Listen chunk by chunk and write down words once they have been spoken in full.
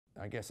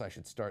I guess I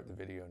should start the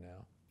video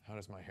now. How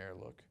does my hair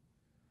look?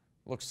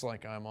 Looks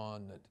like I'm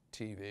on the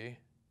TV.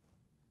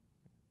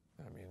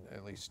 I mean,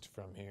 at least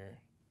from here.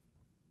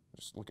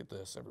 Just look at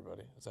this,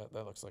 everybody.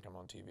 That looks like I'm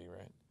on TV,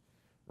 right?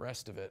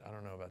 Rest of it, I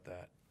don't know about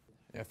that.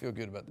 Yeah, I feel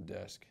good about the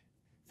desk.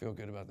 Feel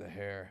good about the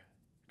hair.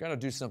 Gotta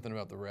do something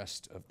about the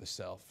rest of the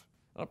self.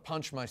 I'll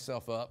punch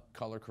myself up,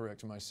 color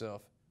correct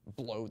myself,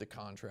 blow the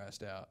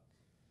contrast out,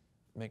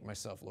 make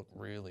myself look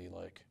really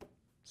like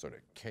sort of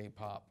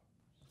K-pop.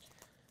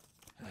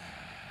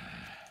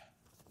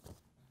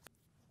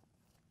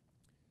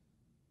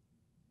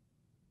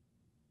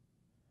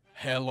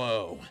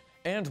 Hello,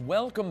 and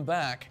welcome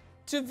back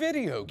to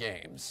video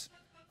games.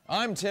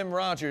 I'm Tim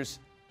Rogers.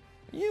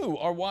 You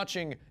are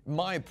watching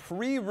my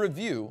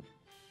pre-review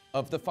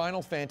of the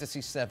Final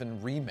Fantasy VII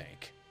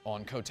Remake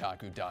on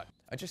Kotaku.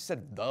 I just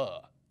said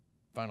the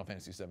Final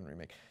Fantasy VII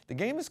Remake. The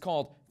game is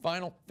called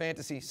Final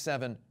Fantasy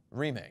VII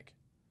Remake.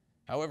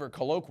 However,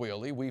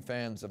 colloquially, we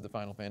fans of the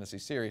Final Fantasy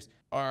series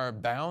are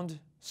bound/doomed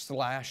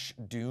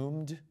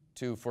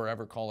to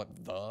forever call it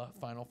the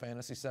Final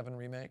Fantasy VII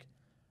Remake.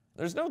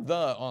 There's no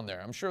the on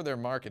there. I'm sure their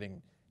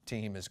marketing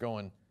team is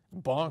going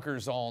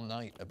bonkers all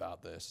night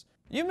about this.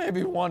 You may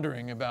be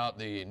wondering about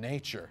the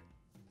nature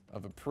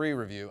of a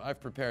pre-review. I've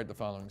prepared the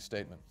following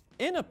statement.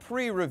 In a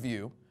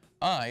pre-review,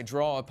 I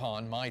draw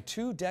upon my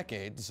 2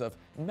 decades of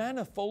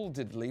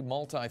manifoldedly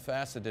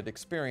multifaceted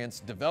experience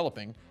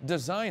developing,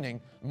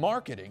 designing,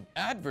 marketing,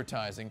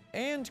 advertising,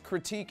 and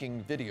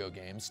critiquing video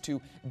games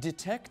to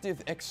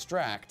detective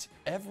extract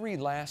every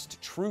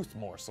last truth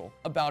morsel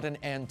about an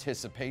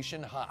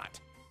anticipation hot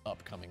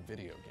upcoming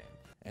video game.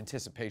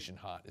 Anticipation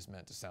hot is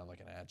meant to sound like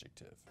an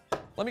adjective.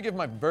 Let me give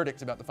my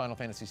verdict about the Final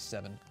Fantasy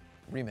VII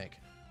Remake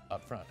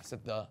up front. I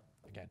said the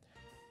again.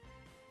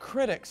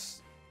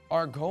 Critics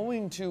are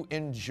going to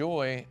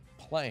enjoy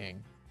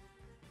playing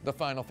the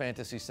Final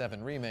Fantasy VII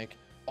Remake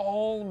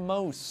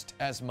almost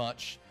as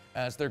much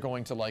as they're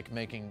going to like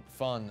making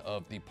fun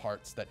of the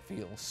parts that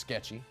feel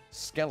sketchy,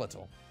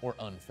 skeletal, or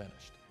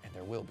unfinished. And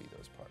there will be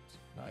those parts.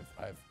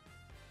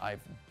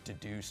 I've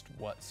deduced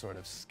what sort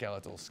of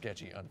skeletal,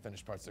 sketchy,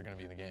 unfinished parts are going to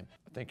be in the game.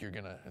 I think we're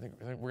gonna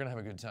have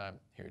a good time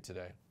here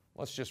today.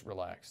 Let's just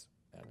relax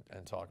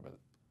and talk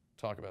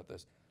about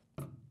this.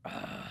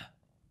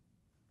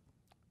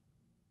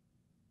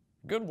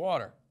 Good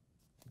water,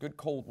 good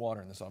cold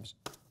water in this office.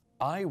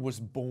 I was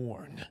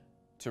born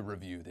to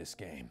review this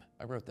game.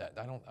 I wrote that.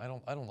 I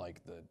don't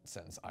like the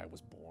sentence "I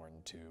was born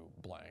to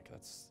blank."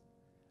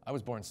 I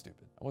was born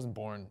stupid. I wasn't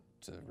born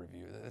to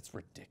review. That's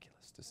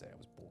ridiculous to say I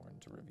was born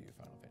to review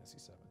Final Fantasy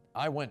VII.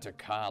 I went to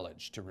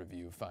college to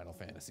review Final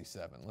Fantasy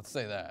VII. Let's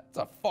say that. It's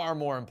a far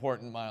more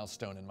important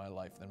milestone in my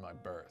life than my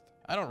birth.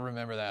 I don't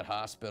remember that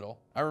hospital.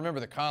 I remember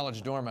the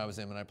college dorm I was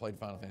in when I played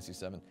Final Fantasy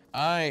VII.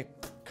 I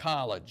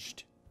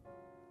colleged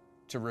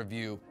to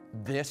review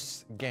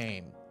this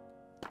game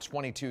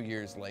 22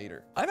 years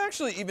later. I've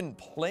actually even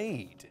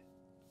played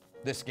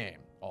this game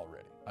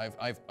already.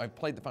 I've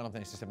played the Final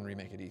Fantasy VII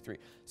Remake at E3,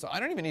 so I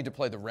don't even need to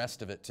play the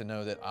rest of it to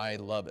know that I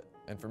love it.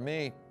 And for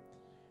me,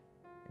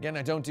 again,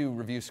 I don't do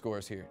review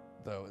scores here,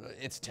 though.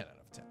 It's 10 out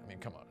of 10. I mean,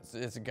 come on,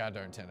 it's a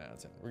goddamn 10 out of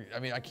 10. I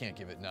mean, I can't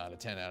give it not a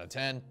 10 out of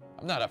 10.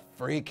 I'm not a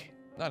freak,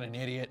 not an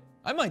idiot.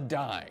 I might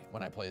die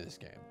when I play this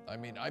game. I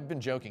mean, I've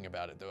been joking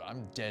about it, though.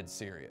 I'm dead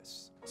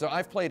serious. So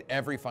I've played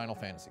every Final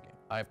Fantasy game.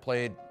 I've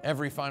played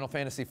every Final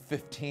Fantasy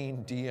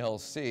 15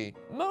 DLC.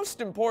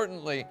 Most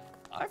importantly,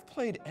 I've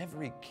played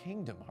every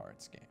Kingdom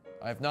Hearts game.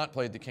 I have not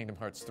played the Kingdom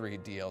Hearts 3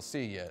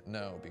 DLC yet,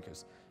 no,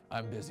 because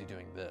I'm busy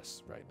doing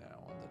this right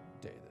now on the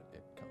day that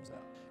it comes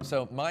out.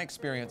 So my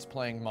experience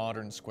playing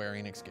modern Square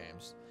Enix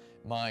games,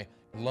 my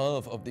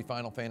love of the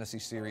Final Fantasy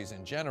series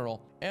in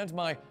general, and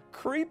my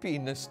creepy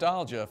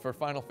nostalgia for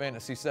Final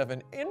Fantasy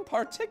VII in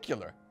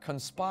particular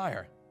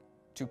conspire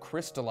to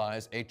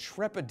crystallize a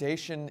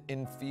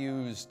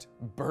trepidation-infused,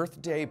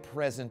 birthday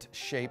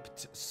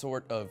present-shaped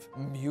sort of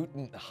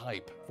mutant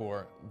hype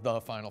for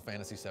the Final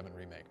Fantasy VII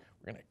Remake.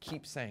 We're gonna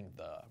keep saying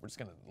the. We're just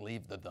gonna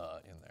leave the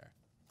in there.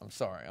 I'm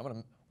sorry, I'm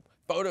gonna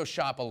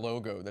Photoshop a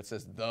logo that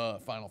says the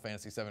Final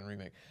Fantasy VII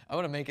Remake. I'm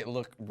gonna make it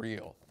look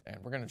real, and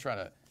we're gonna try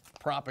to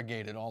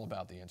propagate it all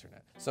about the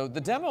internet. So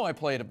the demo I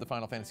played of the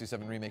Final Fantasy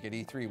VII Remake at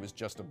E3 was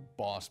just a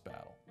boss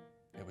battle.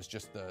 It was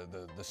just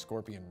the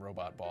scorpion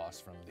robot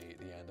boss from the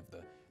end of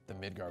the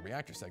Midgar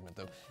reactor segment,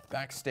 though.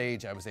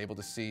 Backstage, I was able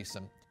to see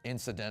some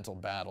incidental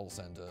battles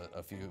and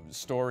a few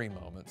story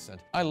moments,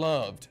 and I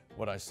loved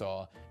what I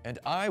saw, and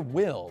I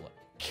will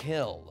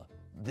kill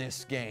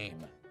this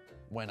game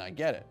when I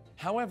get it.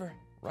 However,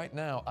 right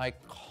now, I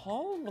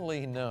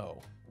calmly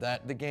know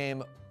that the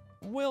game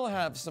will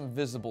have some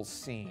visible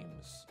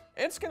seams.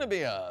 It's gonna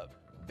be a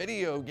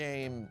video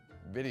game.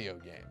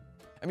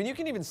 I mean, you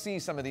can even see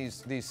some of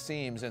these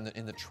seams in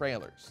the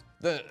trailers.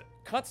 The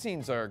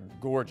cutscenes are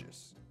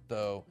gorgeous,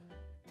 though.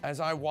 As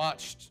I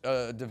watched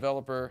a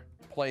developer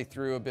play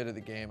through a bit of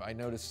the game, I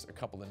noticed a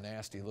couple of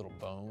nasty little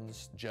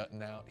bones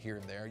jutting out here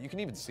and there. You can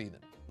even see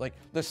them. Like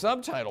the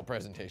subtitle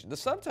presentation. The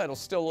subtitles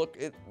still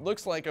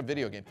looks like a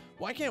video game.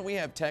 Why can't we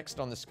have text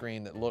on the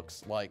screen that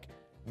looks like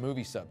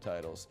movie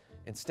subtitles.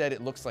 Instead,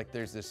 it looks like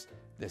there's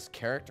this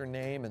character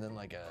name and then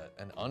like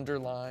an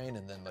underline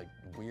and then like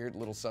weird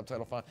little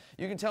subtitle font.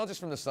 You can tell just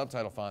from the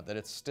subtitle font that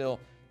it's still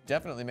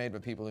definitely made by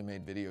people who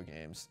made video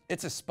games.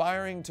 It's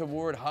aspiring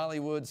toward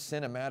Hollywood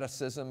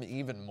cinematicism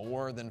even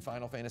more than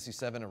Final Fantasy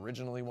VII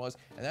originally was,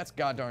 and that's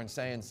goddarn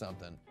saying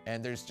something.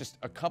 And there's just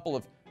a couple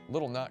of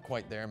little not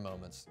quite there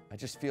moments. I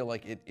just feel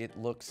like it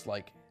looks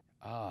like,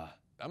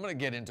 I'm gonna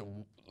get into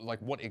like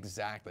what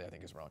exactly I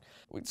think is wrong.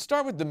 We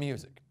start with the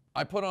music.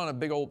 I put on a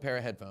big old pair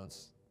of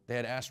headphones. They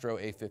had Astro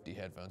A50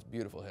 headphones,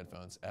 beautiful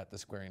headphones, at the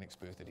Square Enix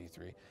booth at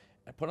E3.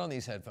 I put on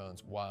these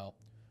headphones while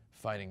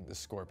fighting the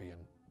Scorpion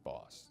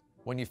boss.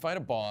 When you fight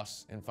a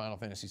boss in Final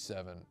Fantasy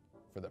VII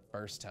for the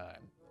first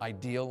time,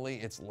 ideally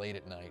it's late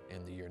at night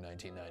in the year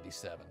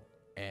 1997,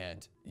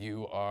 and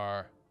you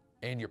are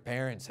in your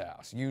parents'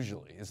 house,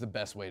 usually, is the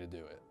best way to do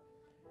it.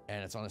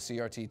 And it's on a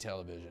CRT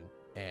television,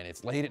 and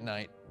it's late at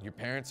night, your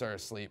parents are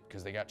asleep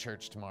because they got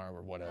church tomorrow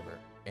or whatever,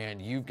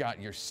 and you've got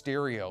your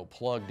stereo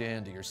plugged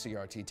into your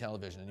CRT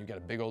television, and you've got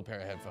a big old pair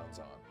of headphones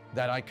on.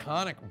 That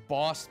iconic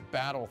boss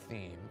battle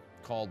theme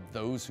called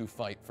Those Who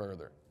Fight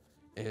Further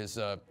is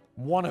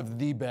one of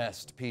the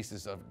best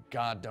pieces of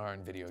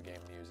goddarn video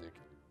game music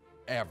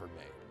ever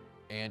made.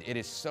 And it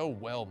is so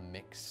well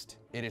mixed.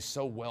 It is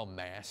so well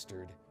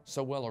mastered,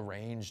 so well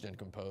arranged and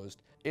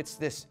composed. It's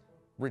this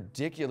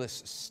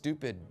ridiculous,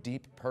 stupid,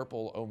 Deep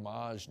Purple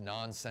homage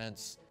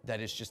nonsense that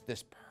is just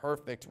this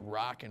perfect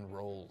rock and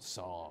roll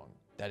song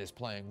that is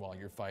playing while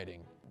you're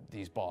fighting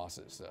these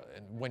bosses.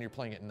 And when you're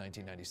playing it in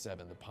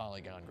 1997, the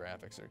polygon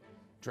graphics are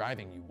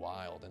driving you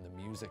wild, and the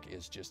music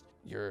is just,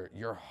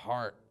 your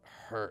heart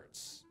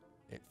hurts.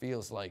 It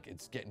feels like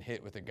it's getting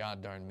hit with a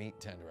goddarn meat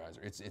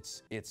tenderizer.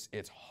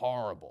 It's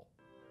horrible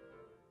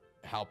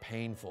how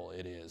painful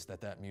it is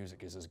that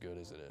music is as good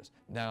as it is.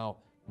 Now,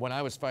 when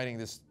I was fighting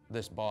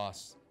this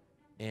boss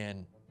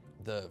in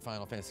the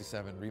Final Fantasy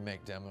VII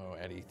Remake demo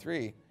at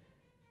E3,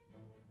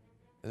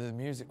 the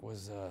music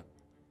was,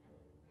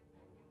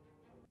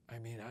 I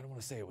mean, I don't want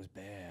to say it was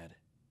bad.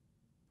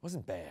 It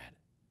wasn't bad.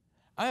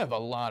 I have a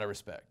lot of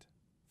respect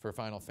for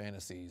Final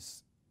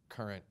Fantasy's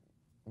current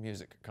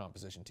music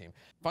composition team.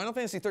 Final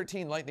Fantasy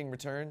XIII Lightning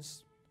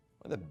Returns,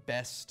 one of the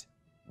best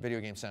video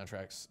game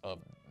soundtracks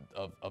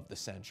of the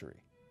century.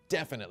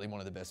 Definitely one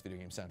of the best video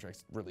game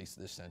soundtracks released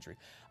this century.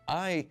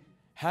 I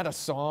had a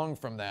song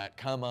from that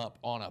come up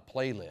on a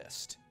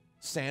playlist,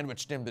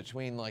 sandwiched in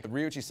between like a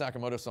Ryuichi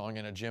Sakamoto song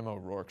and a Jim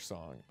O'Rourke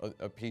song,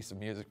 a piece of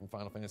music from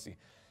Final Fantasy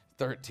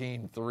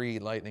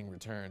XIII-3 Lightning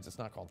Returns. It's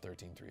not called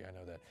 13-3, I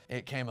know that.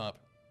 It came up,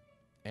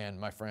 and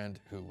my friend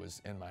who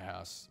was in my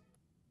house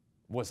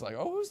was like,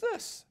 oh, who's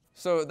this?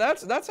 So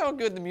that's how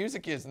good the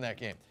music is in that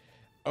game.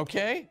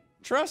 Okay,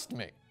 trust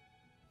me.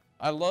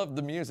 I love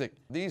the music.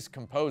 These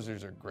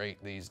composers are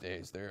great these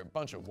days. They're a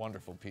bunch of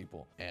wonderful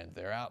people, and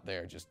they're out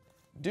there just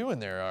doing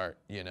their art,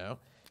 you know?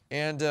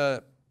 And I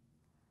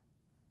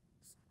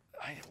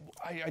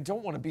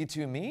don't want to be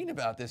too mean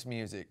about this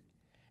music.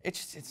 It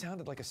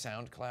sounded like a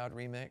SoundCloud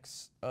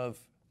remix of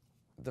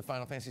the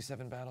Final Fantasy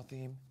VII battle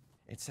theme.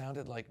 It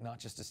sounded like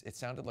it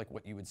sounded like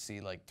what you would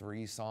see like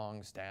 3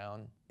 songs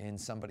down in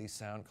somebody's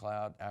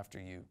SoundCloud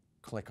after you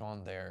click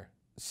on their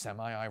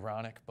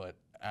semi-ironic but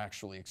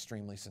actually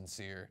extremely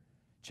sincere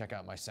check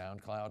out my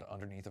SoundCloud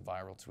underneath a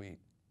viral tweet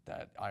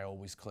that I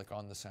always click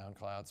on the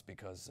SoundClouds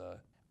because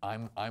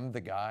I'm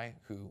the guy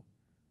who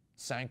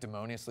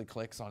sanctimoniously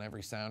clicks on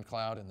every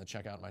SoundCloud in the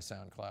check out my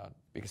SoundCloud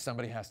because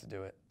somebody has to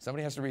do it.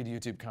 Somebody has to read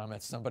YouTube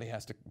comments. Somebody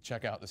has to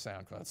check out the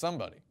SoundCloud.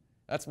 Somebody.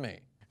 That's me.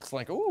 It's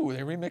like, ooh,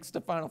 they remixed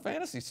a Final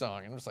Fantasy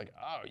song. And it's like,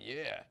 oh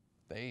yeah,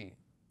 they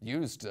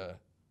used the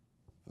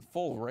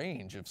full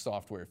range of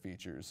software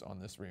features on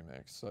this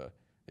remix.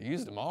 They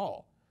used them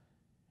all.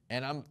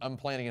 And I'm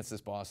playing against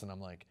this boss and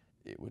I'm like,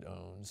 it would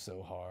own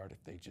so hard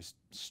if they just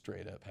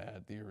straight up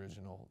had the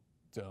original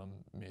dumb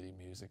MIDI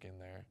music in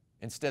there.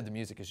 Instead, the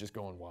music is just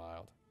going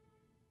wild.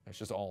 It's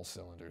just all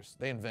cylinders.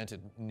 They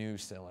invented new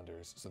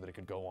cylinders so that it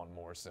could go on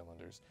more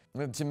cylinders.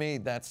 And to me,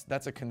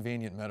 that's a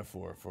convenient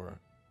metaphor for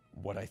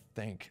what I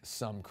think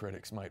some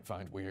critics might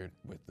find weird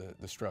with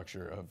the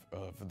structure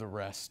of the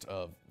rest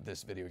of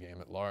this video game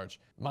at large.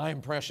 My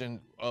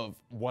impression of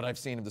what I've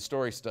seen of the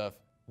story stuff,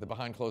 the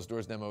behind closed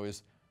doors demo,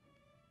 is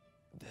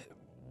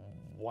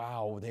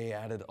wow, they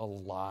added a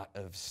lot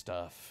of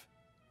stuff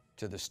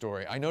to the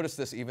story. I noticed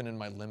this even in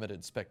my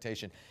limited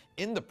spectation.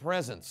 In the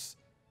presence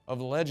of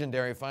the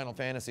legendary Final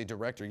Fantasy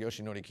director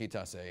Yoshinori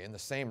Kitase, in the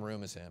same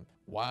room as him,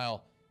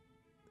 while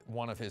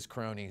one of his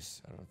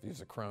cronies, I don't know if he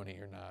was a crony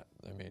or not,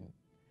 I mean,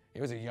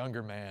 he was a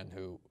younger man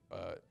who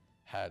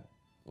had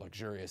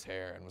luxurious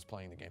hair and was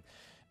playing the game.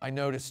 I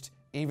noticed,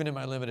 even in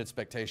my limited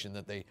spectation,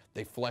 that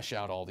they flesh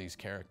out all these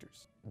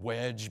characters.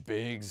 Wedge,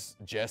 Biggs,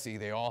 Jesse,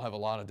 they all have a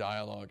lot of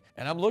dialogue.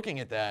 And I'm looking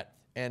at that,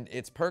 and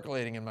it's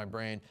percolating in my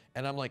brain,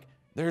 and I'm like,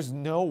 there's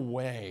no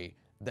way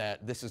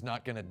that this is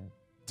not gonna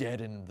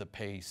deaden the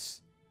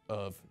pace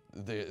of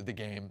the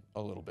game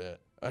a little bit,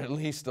 at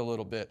least a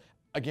little bit.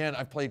 Again,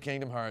 I've played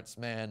Kingdom Hearts,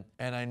 man,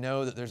 and I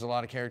know that there's a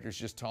lot of characters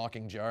just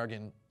talking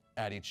jargon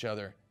at each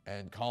other.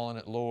 and calling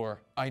it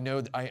lore. I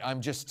know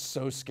I'm just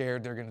so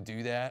scared they're gonna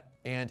do that.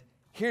 And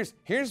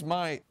here's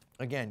my,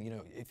 again, you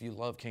know, if you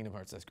love Kingdom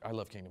Hearts, I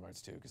love Kingdom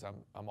Hearts too, because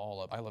I'm all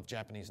up. I love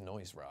Japanese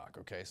noise rock,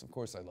 okay? So of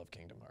course I love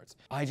Kingdom Hearts.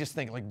 I just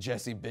think like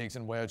Jessie, Biggs,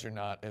 and Wedge are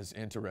not as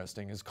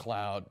interesting as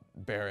Cloud,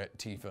 Barrett,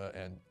 Tifa,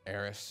 and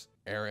Aerith.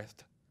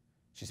 Aerith.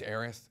 She's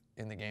Aerith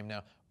in the game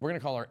now. We're gonna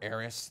call her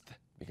Aerith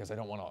because I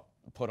don't wanna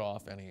put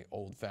off any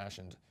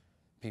old-fashioned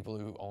people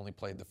who only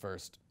played the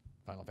first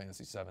Final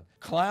Fantasy VII.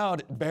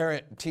 Cloud,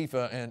 Barrett,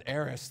 Tifa, and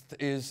Aerith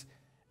is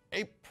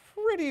a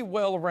pretty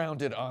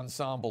well-rounded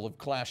ensemble of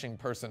clashing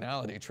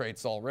personality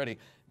traits already.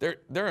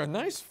 They're a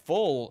nice,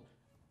 full,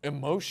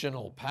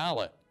 emotional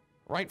palette.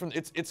 Right from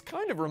it's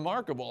kind of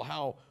remarkable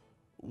how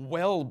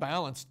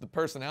well-balanced the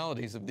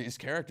personalities of these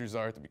characters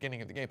are at the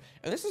beginning of the game.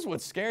 And this is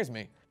what scares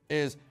me,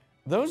 is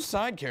those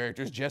side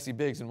characters, Jessie,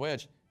 Biggs, and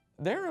Wedge,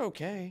 they're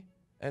okay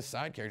as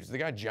side characters. The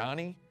guy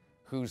Johnny,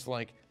 who's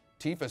like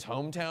Tifa's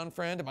hometown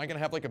friend, am I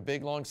gonna have like a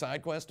big long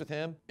side quest with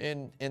him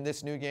in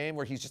this new game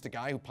where he's just a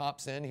guy who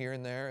pops in here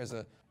and there as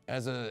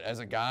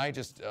a guy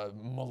just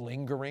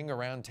malingering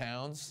around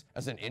towns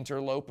as an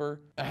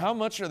interloper? How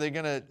much are they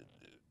gonna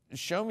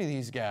show me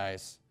these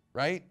guys,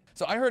 right?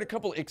 So I heard a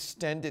couple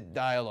extended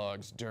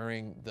dialogues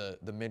during the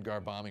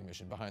Midgar bombing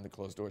mission behind the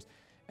closed doors,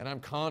 and I'm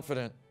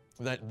confident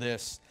that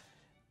this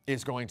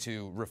is going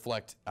to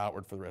reflect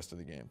outward for the rest of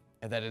the game,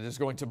 and that it is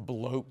going to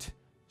bloat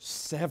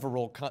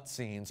several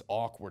cutscenes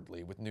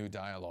awkwardly with new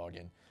dialogue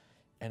in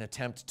an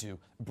attempt to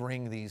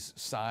bring these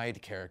side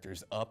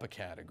characters up a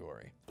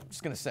category. I'm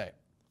just gonna say,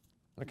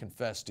 I'm gonna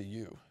confess to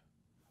you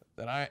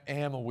that I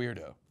am a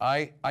weirdo.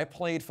 I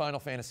played Final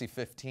Fantasy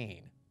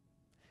 15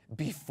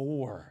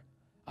 before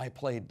I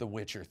played The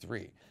Witcher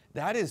 3.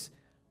 That is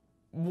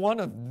one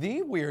of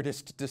the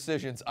weirdest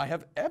decisions I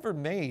have ever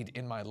made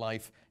in my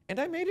life, and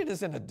I made it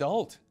as an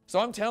adult. So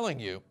I'm telling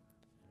you,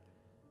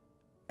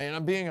 and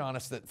I'm being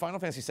honest, that Final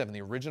Fantasy VII,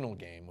 the original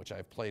game, which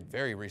I've played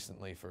very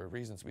recently for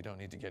reasons we don't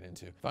need to get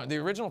into, the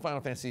original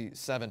Final Fantasy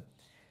VII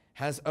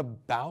has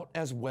about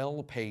as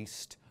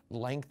well-paced,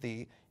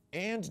 lengthy,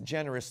 and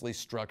generously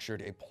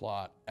structured a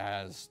plot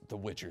as The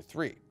Witcher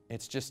 3.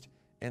 It's just,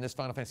 in this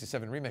Final Fantasy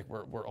VII Remake,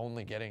 we're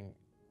only getting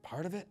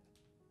part of it.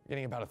 We're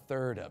getting about a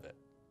third of it.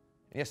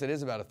 And yes, it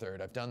is about a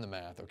third. I've done the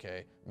math,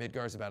 okay?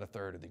 Midgar's about a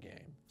third of the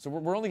game. So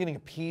we're only getting a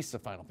piece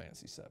of Final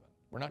Fantasy VII.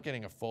 We're not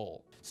getting a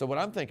full. So what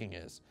I'm thinking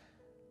is,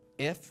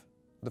 if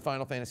the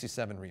Final Fantasy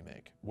VII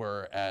Remake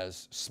were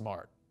as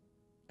smart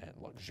and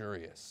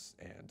luxurious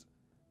and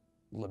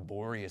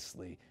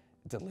laboriously,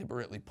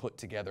 deliberately put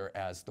together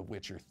as The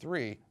Witcher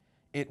 3,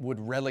 it would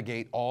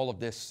relegate all of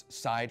this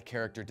side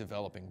character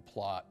developing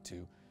plot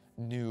to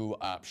new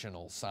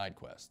optional side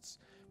quests,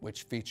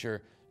 which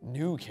feature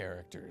new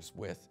characters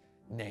with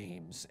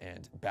names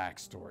and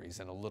backstories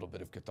and a little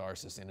bit of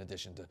catharsis in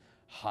addition to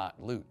hot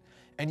loot.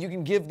 And you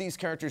can give these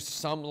characters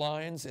some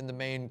lines in the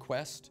main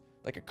quest,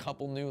 like a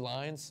couple new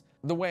lines.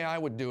 The way I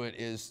would do it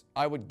is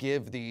I would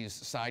give these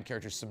side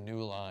characters some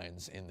new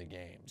lines in the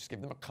game. Just give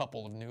them a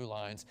couple of new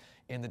lines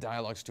in the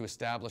dialogues to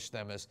establish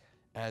them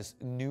as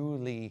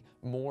newly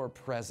more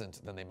present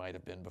than they might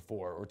have been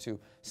before, or to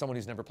someone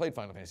who's never played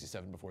Final Fantasy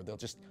VII before. They'll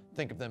just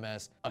think of them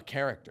as a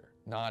character,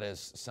 not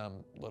as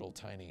some little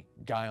tiny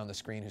guy on the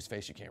screen whose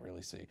face you can't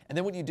really see. And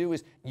then what you do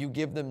is you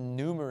give them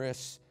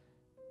numerous,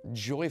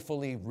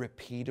 joyfully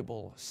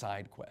repeatable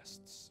side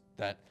quests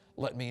that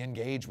let me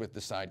engage with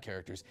the side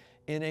characters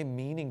in a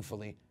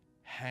meaningfully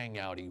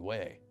hangouty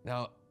way.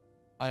 Now,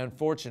 I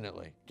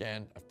unfortunately,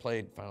 again, I've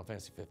played Final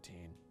Fantasy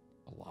 15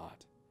 a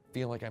lot.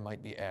 Feel like I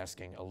might be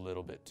asking a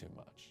little bit too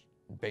much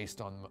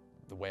based on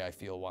the way I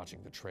feel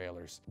watching the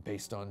trailers,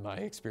 based on my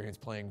experience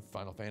playing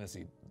Final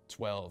Fantasy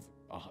 12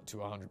 to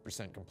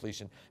 100%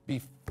 completion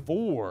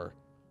before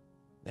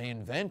they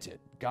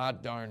invented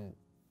goddarn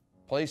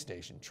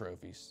PlayStation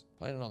trophies.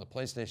 Playing it on the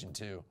PlayStation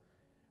 2,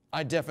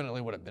 I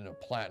definitely would have been a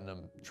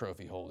platinum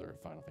trophy holder of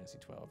Final Fantasy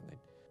 12.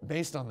 And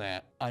based on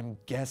that, I'm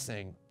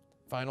guessing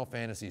Final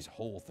Fantasy's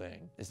whole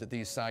thing is that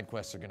these side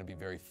quests are going to be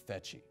very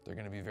fetchy. They're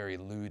going to be very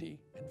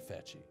looty and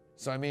fetchy.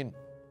 So I mean,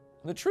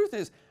 the truth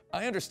is,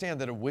 I understand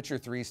that a Witcher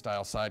 3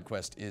 style side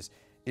quest is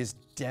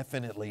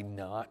definitely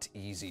not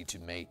easy to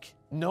make.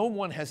 No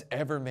one has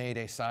ever made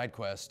a side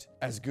quest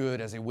as good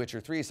as a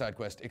Witcher 3 side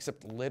quest,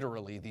 except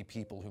literally the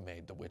people who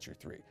made The Witcher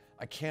 3.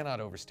 I cannot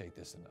overstate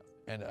this enough.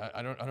 And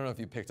I don't know if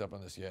you picked up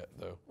on this yet,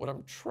 though. What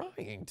I'm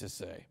trying to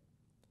say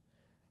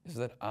is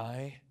that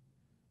I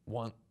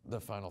want the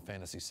Final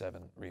Fantasy VII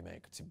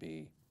Remake to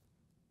be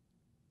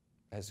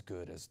as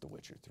good as The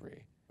Witcher 3,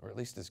 or at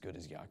least as good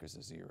as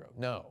Yakuza 0.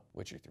 No,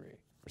 Witcher 3.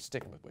 We're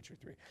sticking with Witcher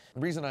 3. The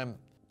reason I'm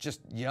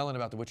just yelling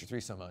about The Witcher 3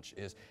 so much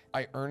is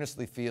I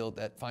earnestly feel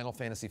that Final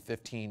Fantasy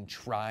 15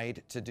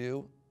 tried to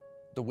do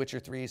The Witcher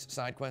 3's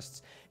side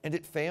quests, and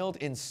it failed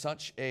in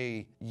such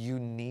a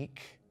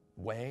unique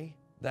way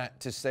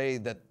that to say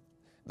that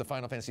the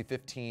Final Fantasy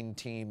 15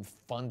 team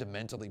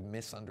fundamentally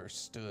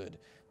misunderstood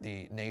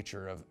the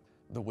nature of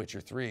The Witcher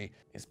 3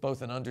 is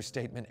both an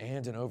understatement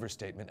and an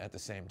overstatement at the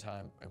same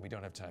time, and we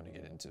don't have time to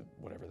get into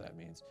whatever that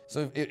means.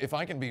 So if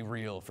I can be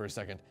real for a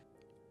second,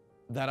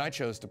 that I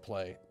chose to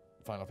play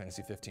Final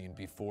Fantasy 15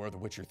 before The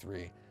Witcher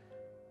 3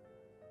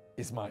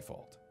 is my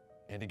fault.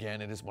 And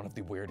again, it is one of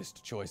the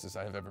weirdest choices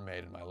I have ever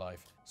made in my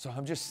life. So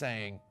I'm just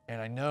saying,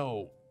 and I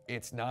know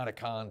it's not a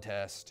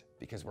contest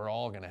because we're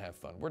all gonna have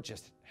fun. We're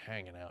just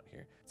hanging out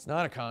here. It's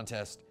not a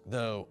contest,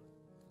 though.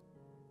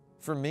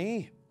 For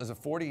me, as a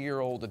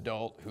 40-year-old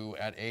adult who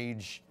at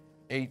age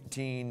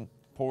 18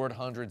 poured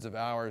hundreds of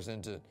hours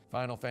into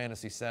Final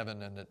Fantasy VII,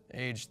 and at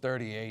age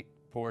 38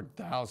 poured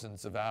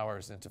thousands of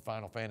hours into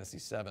Final Fantasy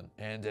VII,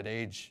 and at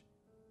age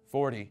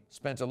 40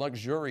 spent a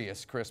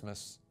luxurious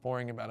Christmas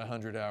pouring about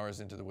 100 hours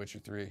into The Witcher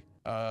 3.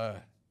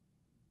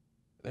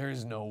 There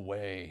is no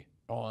way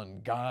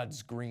on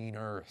God's green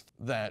earth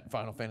that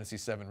Final Fantasy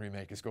VII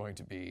Remake is going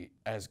to be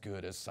as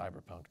good as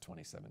Cyberpunk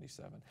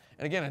 2077.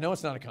 And again, I know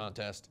it's not a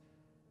contest.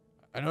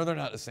 I know they're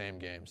not the same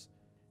games.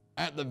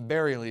 At the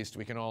very least,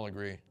 we can all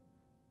agree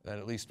that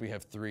at least we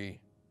have 3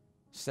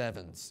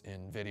 sevens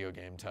in video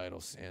game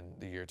titles in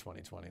the year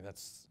 2020.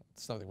 That's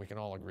something we can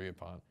all agree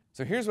upon.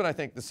 So here's what I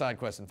think the side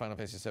quests in Final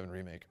Fantasy VII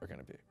Remake are going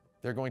to be.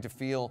 They're going to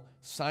feel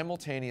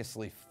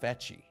simultaneously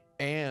fetchy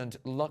and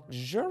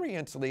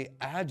luxuriantly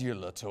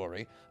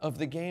adulatory of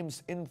the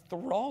game's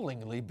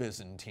enthrallingly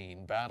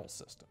Byzantine battle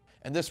system.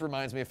 And this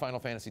reminds me of Final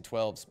Fantasy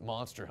XII's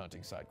monster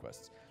hunting side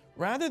quests.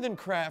 Rather than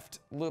craft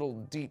little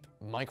deep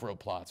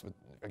microplots with,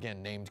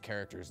 again, named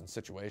characters and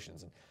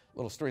situations and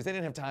little stories, they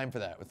didn't have time for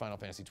that with Final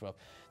Fantasy XII.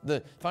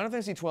 The Final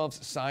Fantasy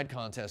XII's side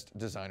contest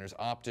designers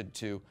opted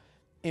to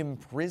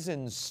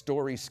imprison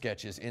story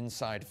sketches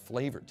inside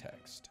flavor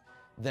text,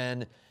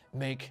 then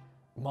make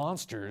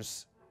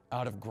monsters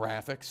out of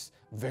graphics,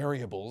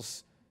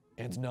 variables,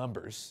 and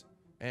numbers,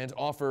 and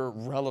offer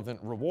relevant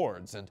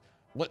rewards, and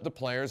let the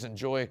players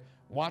enjoy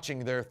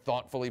watching their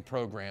thoughtfully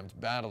programmed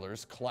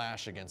battlers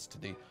clash against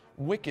the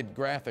wicked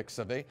graphics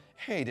of a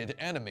hated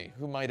enemy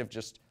who might have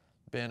just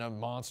been a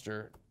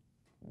monster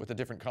with a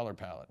different color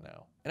palette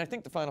now. And I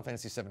think the Final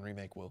Fantasy VII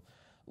Remake will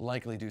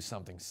likely do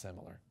something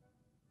similar.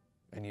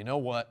 And you know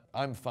what?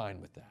 I'm fine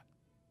with that.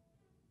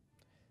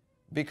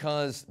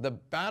 Because the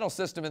battle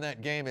system in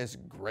that game is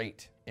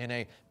great in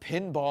a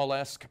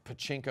pinball-esque,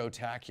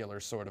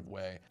 pachinko-tacular sort of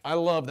way. I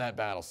love that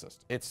battle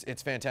system.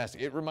 It's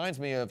fantastic. It reminds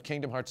me of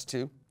Kingdom Hearts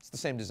 2. It's the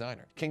same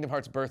designer. Kingdom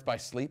Hearts Birth by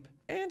Sleep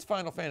and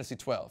Final Fantasy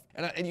XII.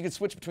 And you can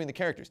switch between the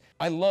characters.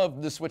 I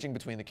love the switching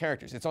between the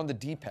characters. It's on the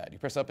D-pad. You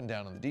press up and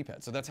down on the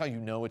D-pad. So that's how you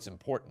know it's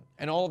important.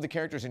 And all of the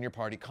characters in your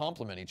party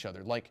complement each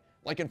other, like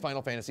in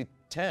Final Fantasy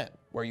X,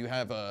 where you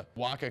have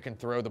Wakka can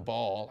throw the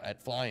ball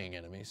at flying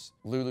enemies,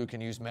 Lulu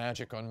can use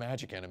magic on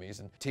magic enemies,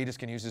 and Tidus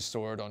can use his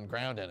sword on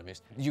ground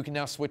enemies. You can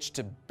now switch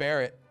to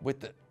Barret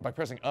by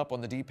pressing up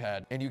on the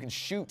D-pad, and you can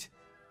shoot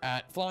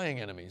at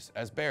flying enemies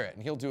as Barret,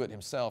 and he'll do it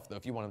himself, though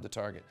if you want him to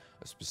target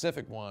a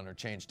specific one or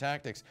change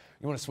tactics,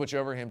 you want to switch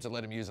over him to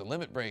let him use a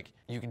limit break,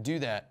 you can do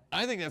that.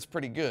 I think that's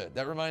pretty good.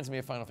 That reminds me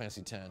of Final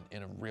Fantasy X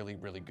in a really,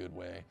 really good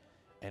way,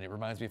 and it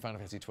reminds me of Final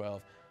Fantasy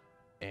XII,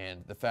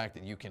 and the fact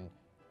that you can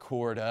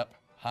chord up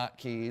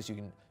hotkeys, you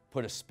can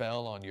put a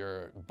spell on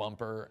your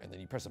bumper, and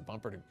then you press a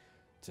bumper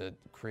to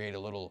create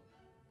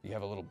you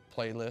have a little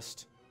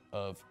playlist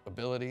of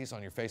abilities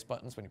on your face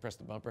buttons when you press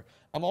the bumper.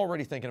 I'm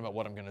already thinking about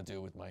what I'm gonna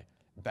do with my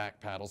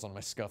back paddles on my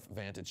Scuf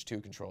Vantage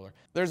 2 controller.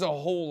 There's a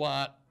whole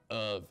lot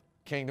of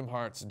Kingdom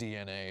Hearts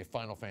DNA,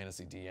 Final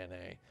Fantasy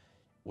DNA,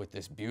 with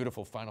this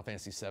beautiful Final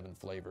Fantasy VII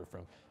flavor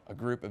from a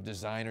group of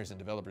designers and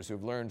developers who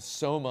have learned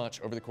so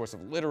much over the course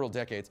of literal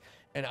decades.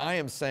 And I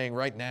am saying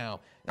right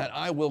now that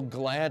I will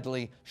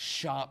gladly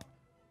shop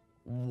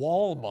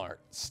Walmart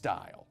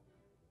style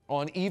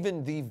on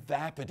even the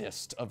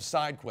vapidest of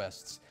side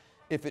quests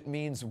if it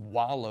means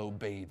wallow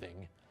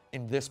bathing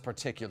in this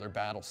particular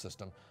battle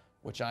system,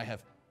 which I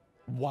have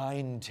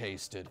wine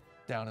tasted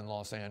down in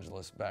Los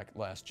Angeles back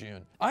last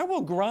June. I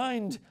will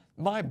grind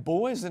my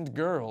boys and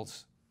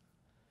girls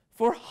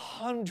for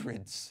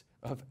hundreds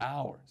of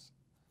hours.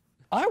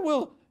 I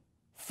will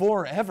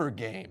forever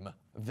game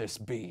this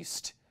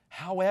beast,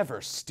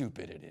 however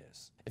stupid it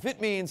is. If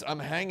it means I'm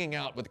hanging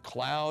out with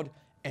Cloud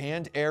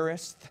and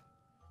Aerith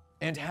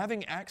and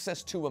having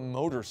access to a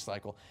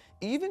motorcycle,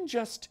 even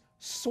just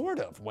sort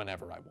of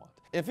whenever I want.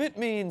 If it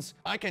means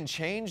I can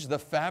change the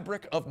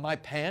fabric of my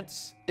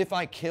pants if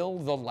I kill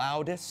the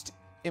loudest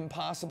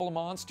impossible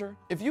monster.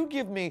 If you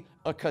give me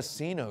a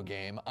casino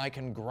game I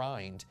can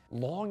grind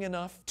long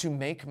enough to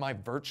make my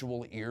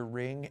virtual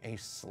earring a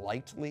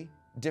slightly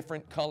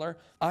different color,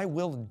 I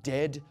will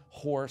dead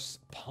horse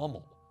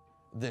pummel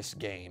this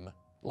game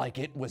like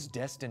it was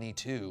Destiny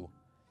 2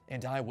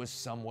 and I was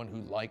someone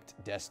who liked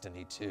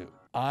Destiny 2.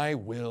 I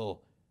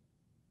will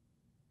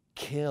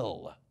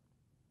kill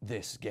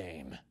this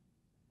game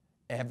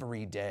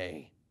every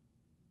day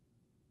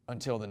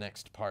until the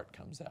next part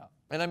comes out.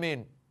 And I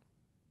mean,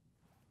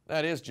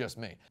 that is just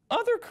me.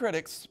 Other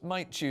critics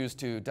might choose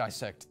to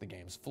dissect the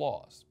game's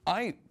flaws.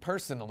 I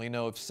personally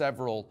know of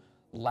several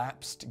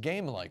lapsed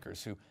game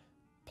likers who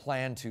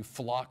plan to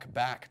flock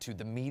back to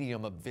the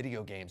medium of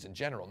video games in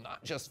general,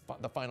 not just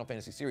the Final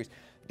Fantasy series.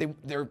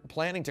 They're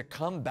planning to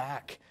come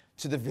back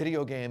to the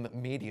video game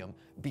medium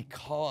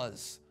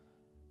because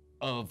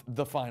of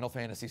the Final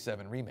Fantasy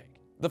VII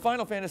Remake. The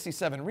Final Fantasy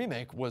VII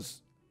Remake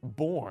was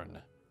born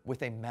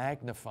with a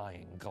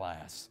magnifying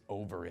glass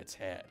over its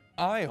head.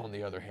 I, on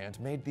the other hand,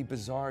 made the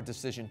bizarre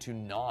decision to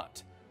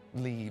not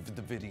leave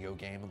the video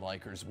game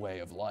liker's way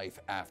of life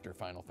after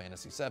Final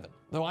Fantasy VII.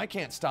 Though I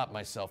can't stop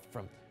myself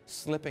from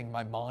slipping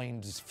my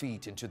mind's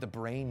feet into the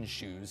brain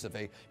shoes of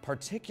a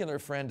particular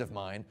friend of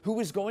mine who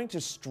is going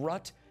to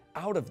strut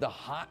out of the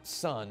hot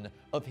sun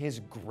of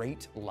his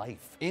great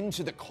life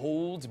into the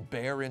cold,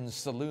 barren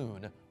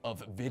saloon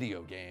of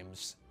video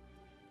games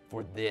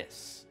for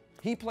this.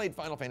 He played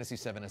Final Fantasy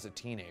VII as a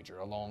teenager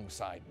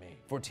alongside me.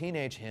 For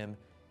teenage him,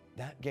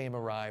 that game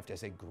arrived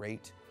as a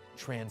great,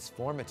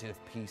 transformative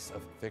piece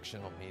of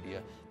fictional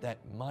media that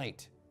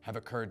might have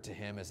occurred to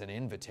him as an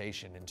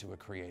invitation into a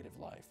creative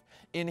life.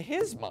 In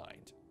his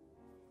mind,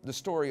 the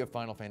story of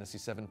Final Fantasy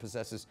VII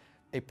possesses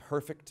a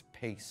perfect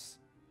pace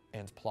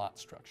and plot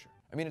structure.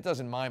 I mean, it does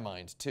in my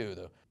mind too,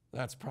 though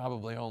that's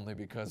probably only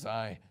because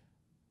I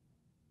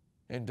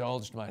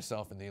indulged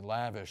myself in the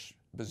lavish,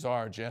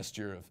 bizarre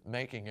gesture of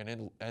making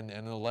an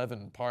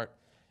 11-part,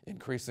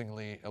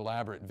 increasingly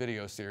elaborate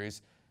video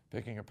series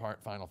picking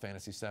apart Final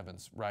Fantasy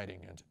VII's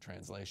writing and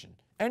translation.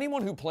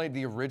 Anyone who played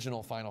the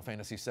original Final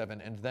Fantasy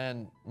VII and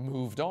then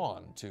moved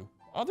on to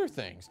other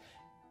things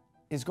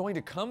is going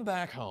to come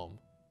back home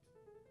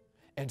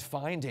and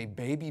find a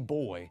baby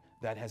boy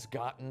that has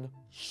gotten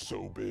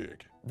so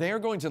big. They are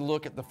going to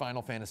look at the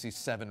Final Fantasy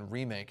VII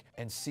Remake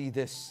and see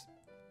this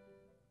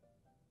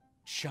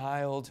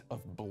child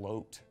of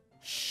bloat.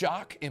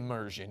 Shock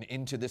immersion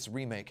into this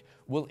remake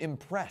will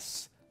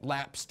impress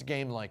lapsed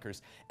game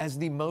likers as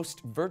the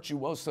most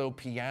virtuoso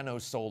piano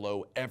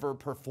solo ever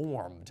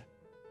performed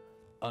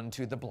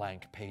unto the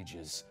blank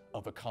pages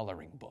of a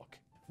coloring book.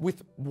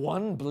 With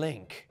one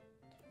blink,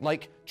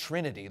 like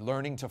Trinity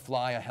learning to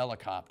fly a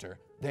helicopter,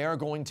 they are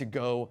going to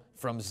go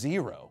from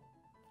zero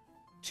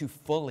to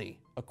fully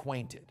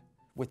acquainted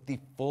with the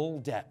full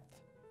depth,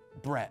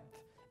 breadth,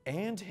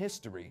 and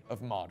history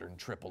of modern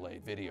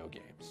AAA video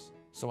games.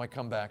 So I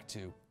come back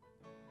to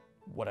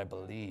what I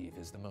believe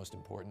is the most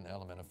important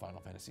element of Final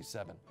Fantasy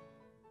VII,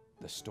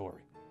 the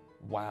story.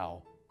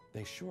 Wow,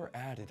 they sure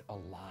added a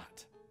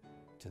lot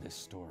to this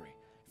story.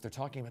 If they're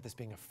talking about this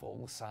being a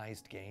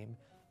full-sized game,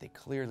 they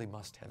clearly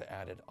must have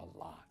added a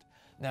lot.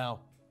 Now,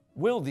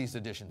 will these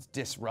additions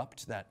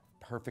disrupt that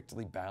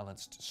perfectly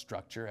balanced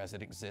structure as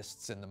it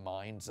exists in the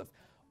minds of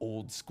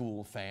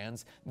old-school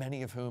fans,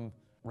 many of whom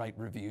write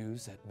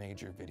reviews at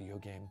major video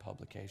game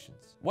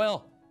publications?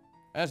 Well,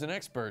 as an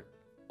expert,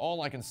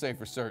 all I can say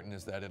for certain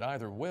is that it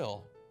either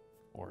will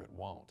or it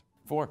won't.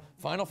 For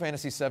Final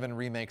Fantasy VII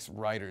Remake's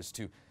writers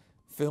to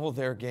fill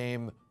their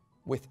game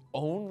with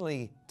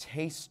only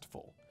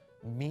tasteful,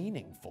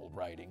 meaningful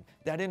writing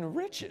that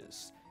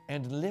enriches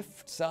and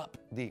lifts up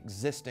the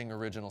existing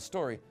original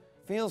story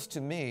feels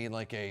to me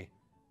like a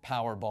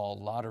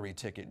Powerball lottery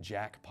ticket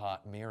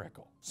jackpot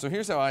miracle. So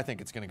here's how I think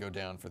it's going to go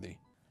down for the,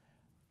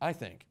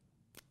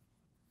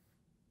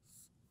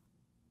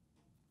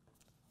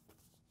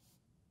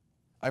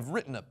 I've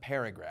written a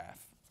paragraph.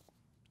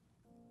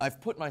 I've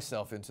put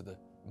myself into the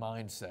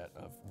mindset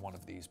of one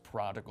of these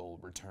prodigal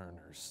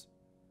returners.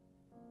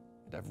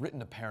 And I've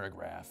written a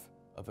paragraph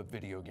of a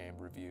video game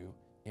review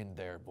in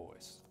their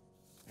voice.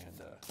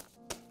 And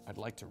I'd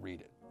like to read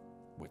it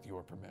with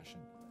your permission.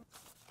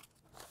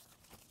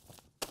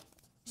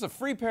 It's a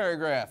free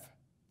paragraph.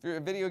 If you're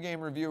a video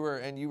game reviewer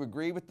and you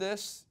agree with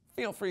this,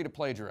 feel free to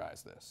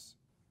plagiarize this.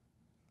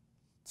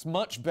 It's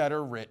much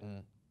better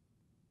written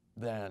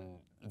than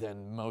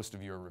most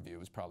of your review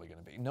is probably going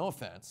to be. No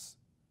offense.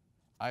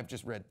 I've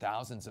just read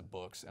thousands of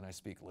books and I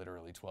speak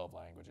literally 12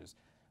 languages.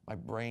 My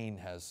brain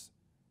has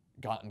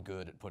gotten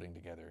good at putting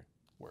together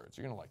words.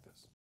 You're going to like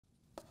this.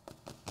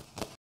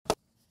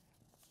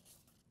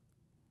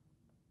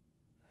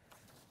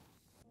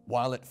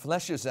 While it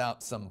fleshes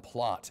out some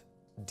plot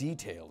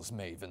details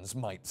mavens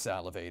might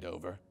salivate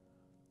over,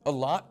 a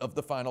lot of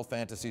the Final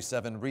Fantasy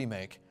VII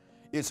Remake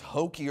is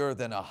hokier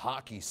than a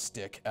hockey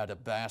stick at a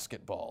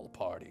basketball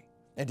party.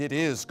 And it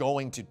is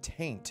going to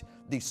taint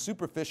the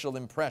superficial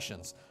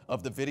impressions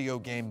of the video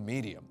game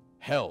medium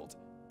held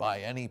by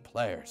any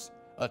players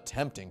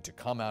attempting to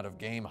come out of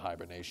game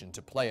hibernation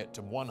to play it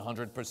to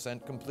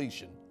 100%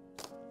 completion,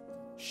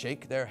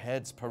 shake their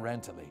heads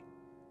parentally,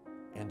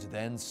 and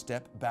then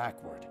step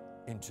backward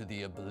into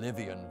the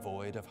oblivion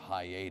void of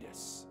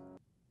hiatus.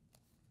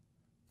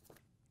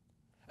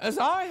 As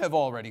I have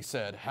already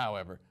said,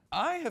 however,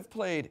 I have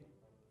played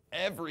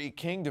every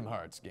Kingdom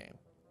Hearts game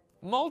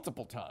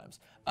multiple times.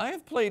 I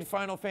have played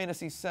Final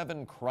Fantasy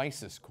VII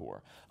Crisis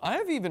Core. I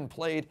have even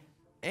played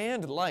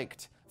and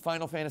liked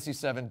Final Fantasy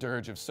VII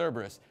Dirge of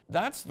Cerberus.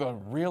 That's the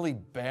really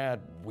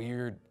bad,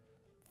 weird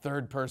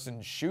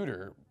third-person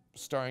shooter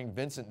starring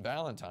Vincent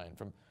Valentine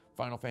from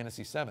Final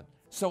Fantasy VII.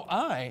 So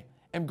I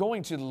am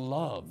going to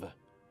love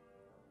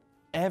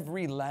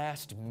every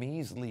last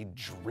measly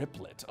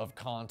driplet of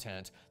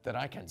content that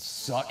I can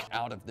suck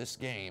out of this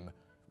game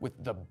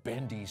with the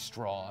bendy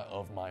straw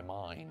of my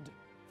mind.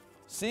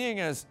 Seeing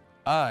as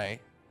I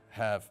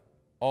have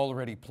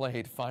already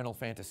played Final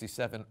Fantasy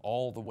VII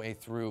all the way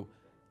through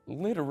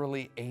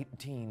literally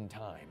 18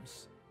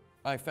 times.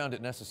 I found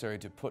it necessary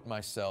to put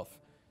myself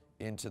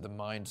into the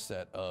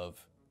mindset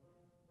of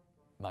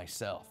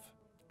myself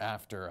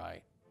after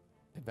I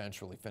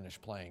eventually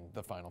finished playing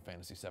the Final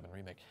Fantasy VII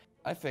Remake.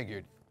 I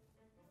figured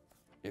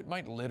it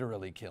might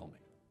literally kill me.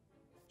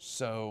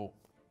 So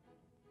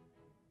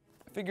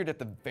I figured at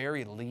the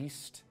very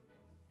least,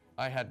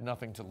 I had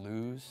nothing to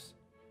lose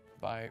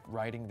by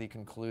writing the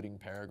concluding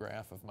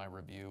paragraph of my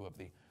review of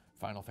the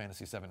Final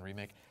Fantasy VII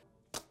Remake.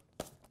 A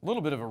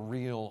little bit of a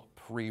real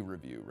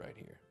pre-review right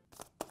here.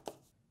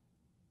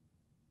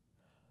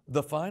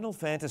 The Final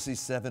Fantasy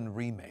VII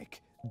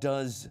Remake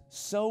does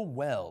so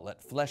well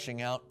at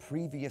fleshing out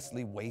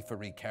previously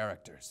wafery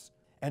characters,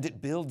 and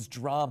it builds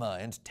drama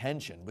and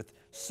tension with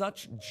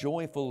such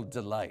joyful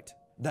delight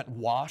that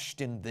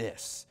washed in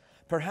this,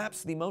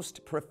 perhaps the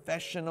most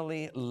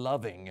professionally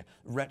loving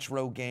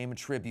retro game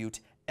tribute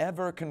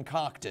ever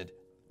concocted,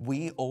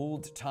 we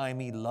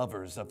old-timey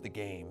lovers of the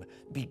game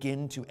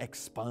begin to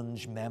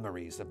expunge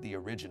memories of the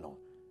original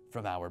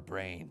from our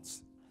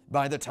brains.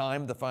 By the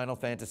time the Final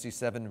Fantasy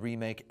VII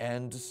Remake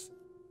ends,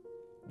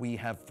 we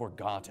have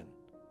forgotten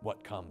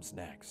what comes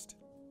next.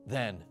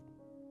 Then,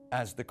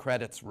 as the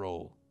credits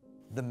roll,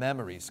 the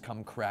memories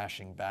come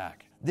crashing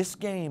back. This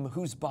game,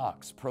 whose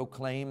box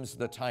proclaims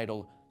the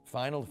title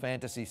Final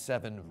Fantasy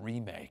VII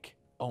Remake,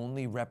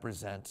 only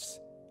represents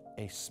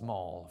a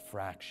small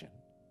fraction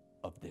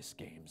of this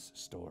game's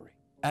story.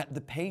 At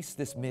the pace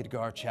this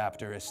Midgar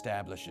chapter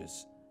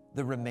establishes,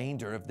 the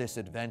remainder of this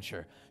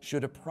adventure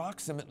should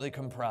approximately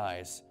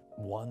comprise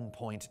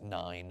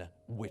 1.9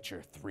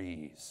 Witcher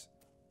 3s.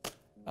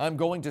 I'm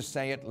going to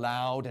say it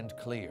loud and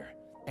clear,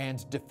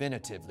 and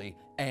definitively,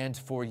 and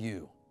for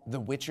you. The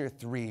Witcher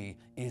 3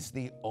 is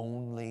the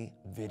only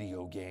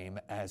video game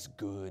as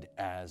good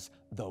as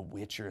The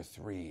Witcher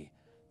 3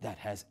 that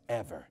has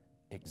ever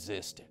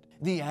existed.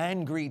 The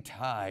angry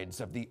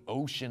tides of the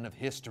ocean of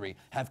history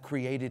have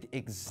created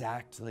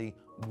exactly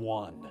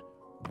one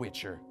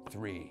Witcher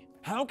 3.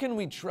 How can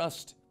we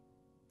trust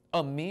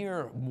a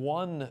mere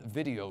one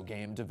video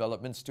game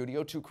development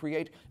studio to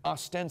create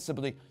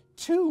ostensibly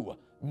two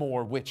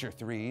more Witcher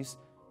 3s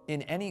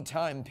in any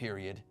time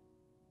period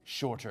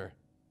shorter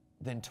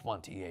than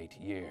 28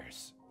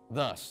 years?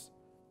 Thus,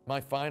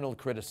 my final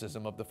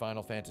criticism of the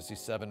Final Fantasy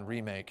VII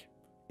Remake,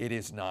 it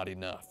is not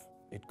enough.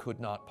 It could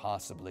not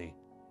possibly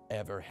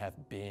ever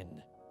have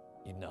been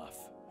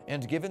enough.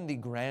 And given the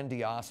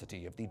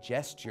grandiosity of the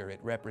gesture it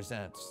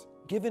represents,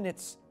 given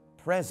its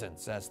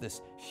presence as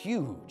this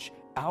huge,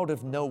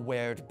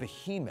 out-of-nowhere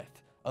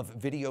behemoth of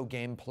video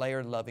game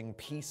player-loving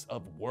piece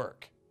of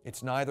work,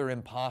 it's neither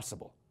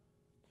impossible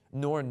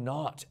nor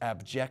not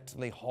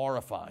abjectly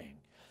horrifying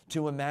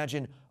to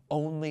imagine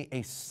only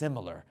a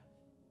similar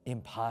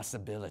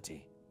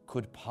impossibility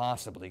could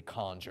possibly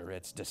conjure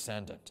its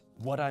descendant.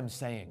 What I'm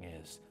saying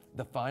is,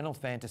 the Final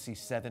Fantasy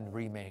VII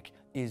Remake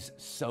is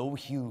so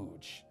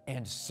huge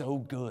and so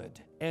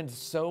good and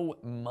so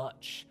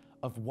much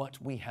of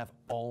what we have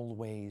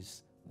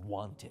always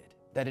wanted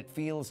that it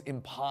feels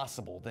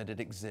impossible that it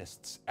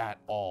exists at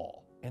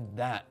all. And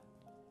that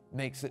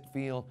makes it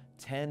feel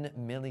 10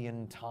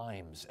 million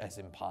times as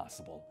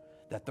impossible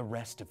that the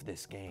rest of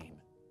this game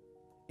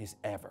is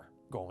ever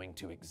going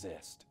to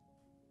exist.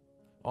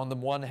 On the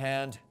one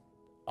hand,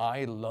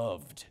 I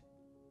loved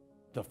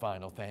the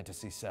Final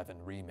Fantasy VII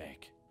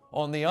Remake.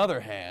 On the other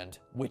hand,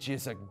 which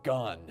is a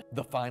gun,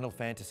 the Final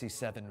Fantasy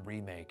VII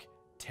Remake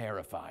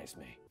terrifies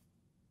me.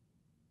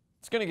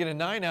 It's gonna get a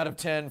 9 out of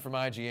 10 from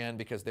IGN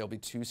because they'll be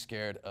too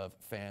scared of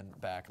fan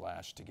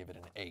backlash to give it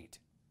an 8.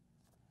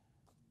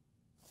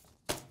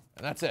 And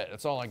that's it,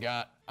 that's all I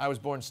got. I was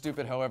born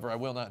stupid, however, I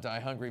will not die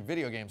hungry.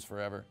 Video games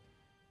forever.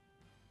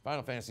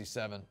 Final Fantasy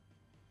VII.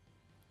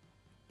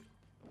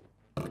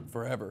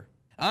 Forever.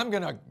 I'm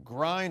gonna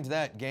grind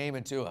that game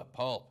into a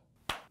pulp.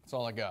 That's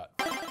all I got.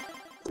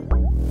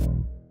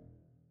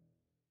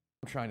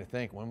 I'm trying to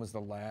think, when was the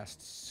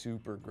last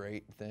super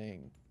great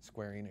thing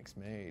Square Enix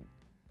made?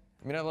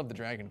 I mean, I love the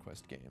Dragon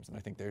Quest games, and I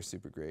think they're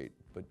super great,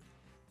 but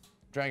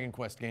Dragon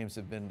Quest games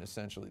have been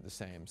essentially the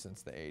same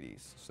since the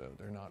 80s, so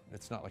they're not,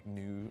 it's not like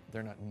new,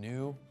 they're not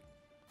new.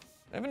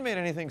 They haven't made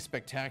anything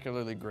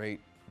spectacularly great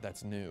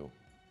that's new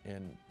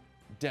in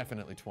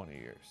definitely 20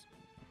 years.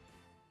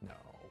 No,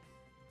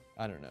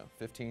 I don't know,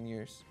 15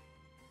 years?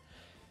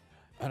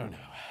 I don't know.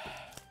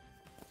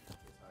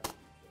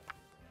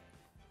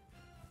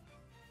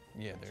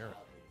 Yeah, they're,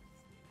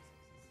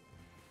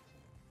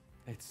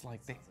 it's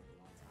like they,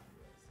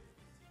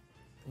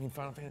 I mean,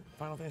 Final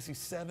Fantasy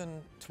VII,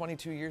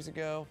 22 years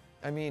ago.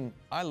 I mean,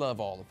 I love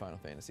all the Final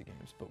Fantasy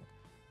games, but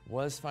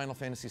was Final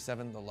Fantasy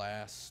VII the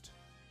last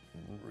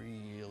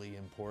really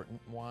important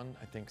one?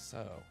 I think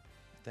so.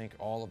 I think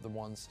all of the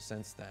ones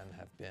since then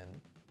have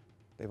been,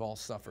 they've all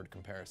suffered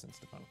comparisons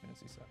to Final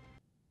Fantasy VII.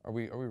 Are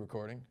we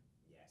recording?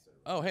 Yeah, so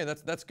Oh, hey,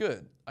 that's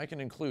good. I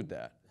can include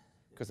that,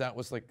 because that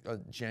was like a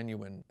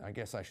genuine, I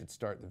guess I should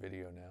start the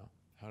video now.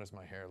 How does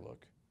my hair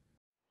look?